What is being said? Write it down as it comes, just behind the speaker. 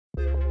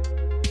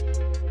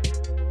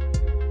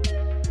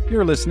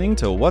You're listening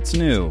to What's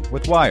New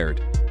with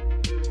Wired.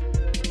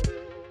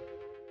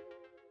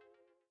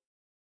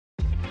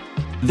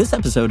 This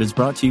episode is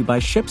brought to you by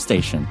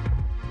ShipStation.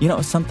 You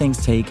know, some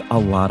things take a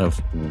lot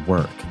of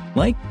work,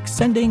 like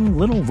sending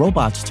little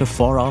robots to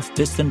far-off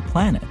distant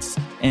planets.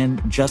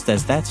 And just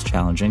as that's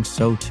challenging,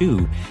 so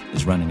too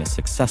is running a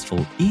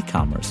successful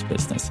e-commerce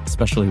business,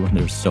 especially when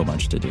there's so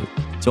much to do.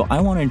 So I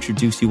want to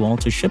introduce you all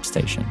to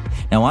ShipStation.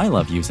 Now, I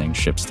love using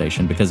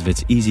ShipStation because of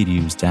its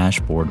easy-to-use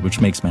dashboard,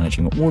 which makes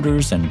managing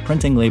orders and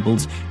printing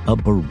labels a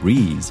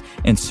breeze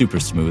and super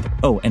smooth.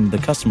 Oh, and the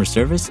customer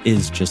service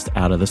is just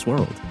out of this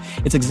world.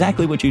 It's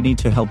exactly what you need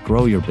to help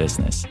grow your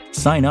business.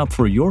 Sign up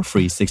for your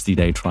free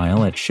 60-day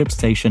trial at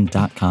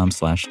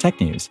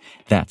shipstation.com/technews.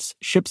 That's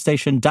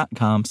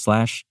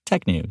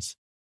shipstation.com/technews.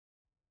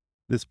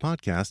 This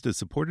podcast is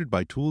supported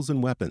by Tools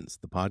and Weapons,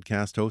 the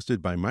podcast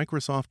hosted by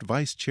Microsoft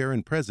Vice Chair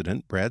and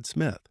President Brad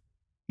Smith.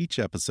 Each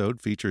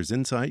episode features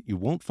insight you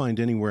won't find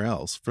anywhere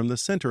else from the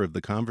center of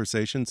the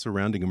conversation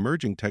surrounding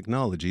emerging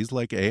technologies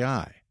like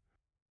AI.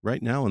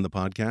 Right now on the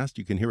podcast,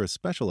 you can hear a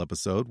special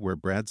episode where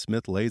Brad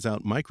Smith lays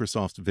out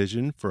Microsoft's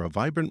vision for a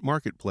vibrant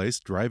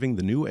marketplace driving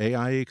the new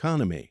AI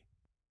economy.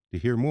 To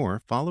hear more,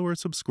 follow or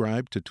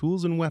subscribe to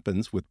Tools and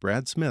Weapons with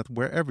Brad Smith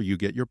wherever you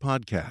get your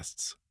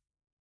podcasts.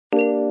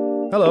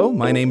 Hello,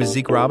 my name is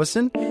Zeke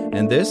Robison,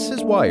 and this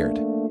is Wired.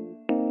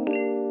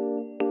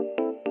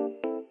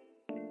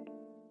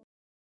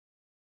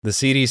 The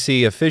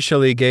CDC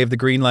officially gave the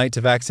green light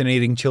to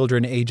vaccinating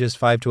children ages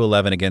 5 to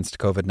 11 against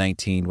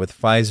COVID-19 with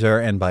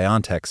Pfizer and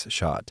BioNTech's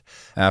shot,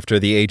 after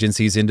the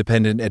agency's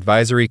independent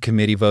advisory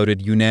committee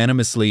voted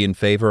unanimously in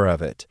favor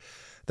of it.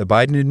 The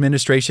Biden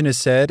administration has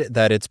said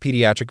that its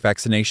pediatric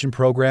vaccination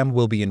program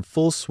will be in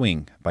full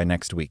swing by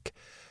next week.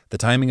 The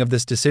timing of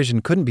this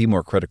decision couldn't be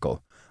more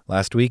critical.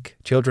 Last week,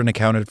 children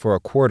accounted for a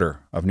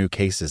quarter of new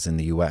cases in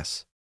the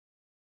U.S.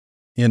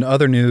 In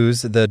other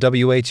news, the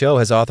WHO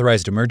has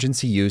authorized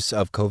emergency use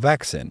of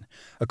Covaxin,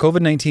 a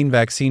COVID-19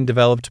 vaccine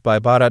developed by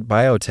Bharat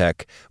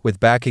Biotech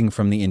with backing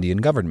from the Indian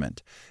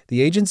government.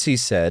 The agency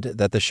said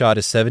that the shot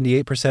is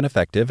 78%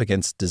 effective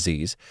against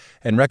disease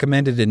and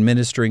recommended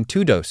administering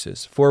 2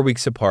 doses, 4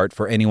 weeks apart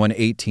for anyone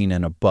 18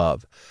 and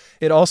above.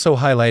 It also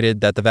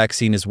highlighted that the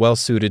vaccine is well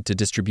suited to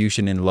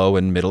distribution in low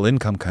and middle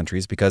income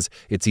countries because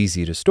it's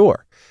easy to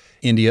store.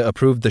 India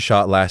approved the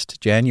shot last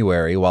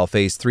January while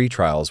Phase 3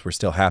 trials were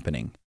still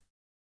happening.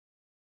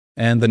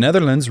 And the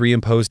Netherlands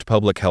reimposed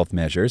public health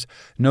measures,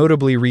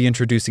 notably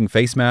reintroducing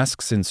face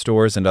masks in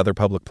stores and other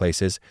public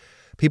places.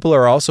 People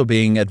are also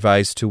being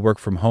advised to work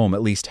from home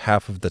at least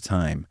half of the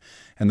time.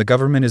 And the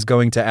government is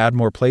going to add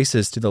more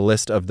places to the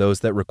list of those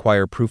that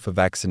require proof of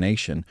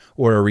vaccination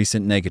or a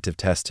recent negative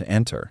test to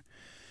enter.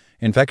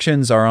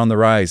 Infections are on the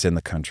rise in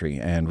the country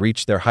and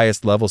reached their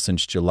highest level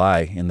since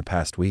July in the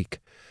past week.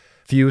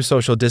 Few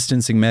social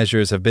distancing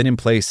measures have been in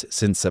place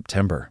since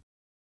September.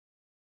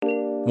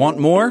 Want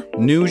more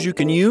news you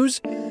can use?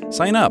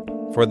 Sign up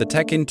for the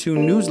Tech in 2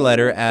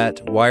 newsletter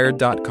at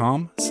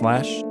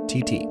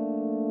wired.com/TT.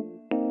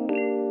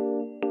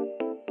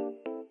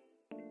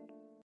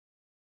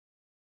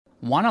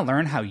 Want to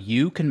learn how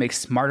you can make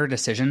smarter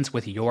decisions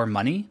with your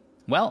money?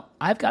 Well,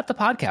 I've got the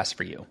podcast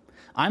for you.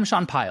 I'm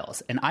Sean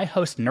Piles, and I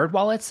host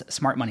NerdWallet's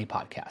Smart Money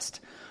Podcast.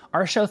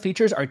 Our show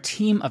features our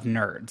team of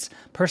nerds,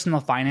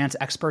 personal finance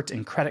experts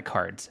in credit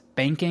cards,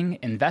 banking,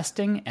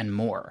 investing, and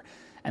more.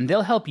 And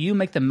they'll help you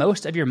make the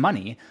most of your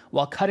money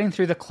while cutting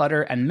through the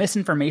clutter and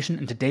misinformation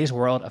in today's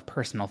world of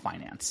personal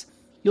finance.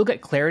 You'll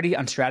get clarity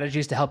on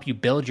strategies to help you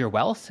build your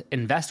wealth,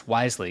 invest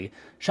wisely,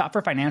 shop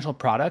for financial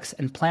products,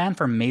 and plan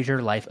for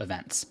major life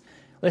events.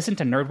 Listen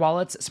to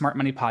NerdWallet's Smart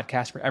Money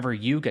Podcast wherever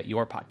you get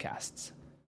your podcasts.